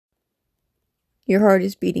Your heart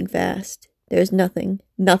is beating fast. There is nothing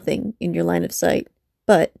in your line of sight,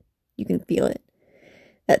 but you can feel it.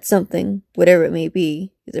 That something, whatever it may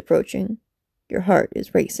be, is approaching. Your heart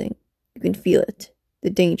is racing. You can feel it. The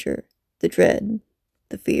danger, the dread,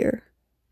 the fear.